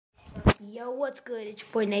Yo, what's good? It's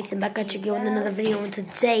your boy Nathan back at you again with another video. And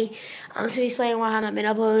today, I'm just going to be explaining why I haven't been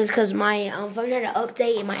uploading. It's because my phone had an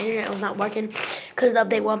update and my internet was not working. Because the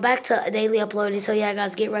update went back to daily uploading. So yeah,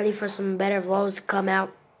 guys, get ready for some better vlogs to come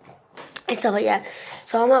out and stuff like that.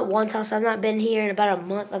 So I'm at One's house. I've not been here in about a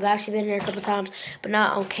month. I've actually been here a couple times, but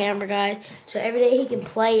not on camera, guys. So every day he can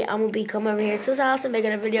play, I'm going to be coming over here to his house and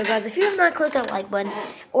making a video, guys. If you have not clicked that like button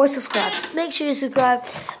or subscribe, make sure you subscribe.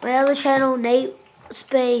 My other channel, Nate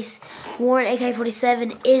Space Warren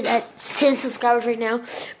AK47, is at 10 subscribers right now.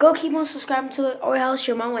 Go keep on subscribing to it, or else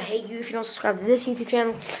your mom will hate you if you don't subscribe to this YouTube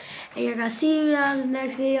channel. And you're gonna see you guys in the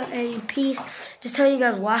next video. And peace. Just telling you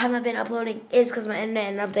guys why I haven't been uploading is because my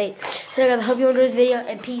internet and update. So guys, I hope you enjoy this video.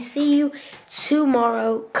 And peace. See you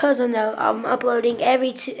tomorrow. Cause I know I'm uploading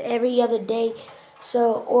every other day.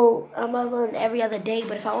 So, or I'm uploading every other day.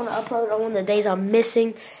 But if I want to upload on one of the days I'm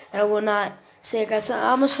missing, I will not. So yeah, guys, so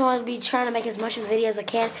I'm just going to be trying to make as much of a video as I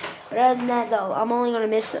can. But other than that, though, I'm only going to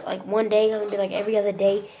miss like one day. I'm going to be like every other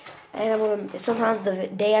day. And I'm going to, sometimes the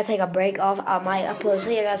day I take a break off, I might upload.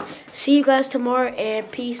 So yeah, guys, see you guys tomorrow. And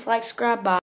peace, like, subscribe, bye.